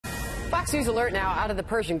Fox News alert now out of the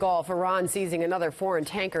Persian Gulf. Iran seizing another foreign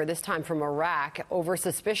tanker, this time from Iraq, over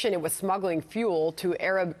suspicion it was smuggling fuel to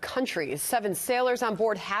Arab countries. 7 sailors on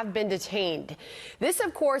board have been detained. This,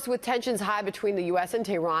 of course, with tensions high between the U.S. and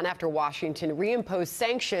Tehran after Washington reimposed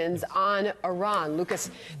sanctions on Iran.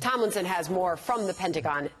 Lucas Tomlinson has more from the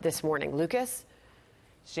Pentagon this morning. Lucas?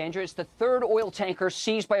 Sandra, it's the 3rd oil tanker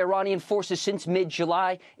seized by Iranian forces since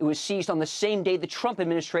mid-July. It was seized on the same day the Trump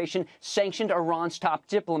administration sanctioned Iran's top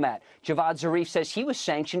diplomat. Javad Zarif says he was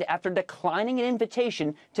sanctioned after declining an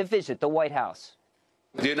invitation to visit the White House.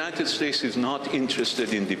 The United States is not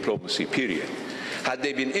interested in diplomacy, period. Had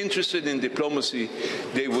they been interested in diplomacy,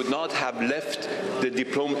 they would not have left the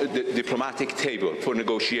diplomatic table for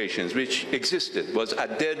negotiations, which existed, was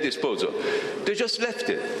at their disposal. They just left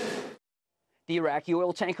it. The Iraqi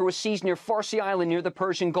oil tanker was seized near Farsi Island near the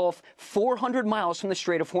Persian Gulf, 400 miles from the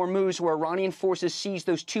Strait of Hormuz, where Iranian forces seized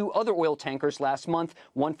those 2 other oil tankers last month,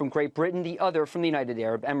 one from Great Britain, the other from the United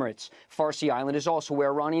Arab Emirates. Farsi Island is also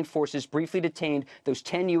where Iranian forces briefly detained those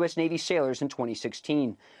 10 U.S. Navy sailors in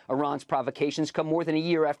 2016. Iran's provocations come more than a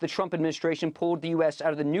year after the Trump administration pulled the U.S.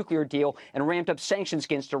 out of the nuclear deal and ramped up sanctions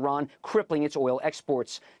against Iran, crippling its oil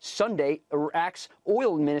exports. Sunday, Iraq's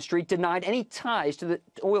oil ministry denied any ties to the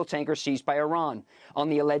oil tanker seized by Iran. On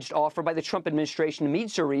the alleged offer by the Trump administration to meet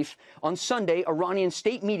Zarif, on Sunday, Iranian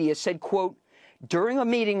state media said, quote, during a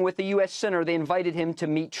meeting with the U.S. Senator, they invited him to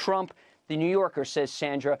meet Trump. The New Yorker says,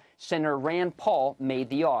 Sandra, Senator Rand Paul made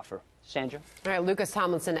the offer. Sandra? All right, Lucas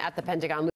Tomlinson at the Pentagon.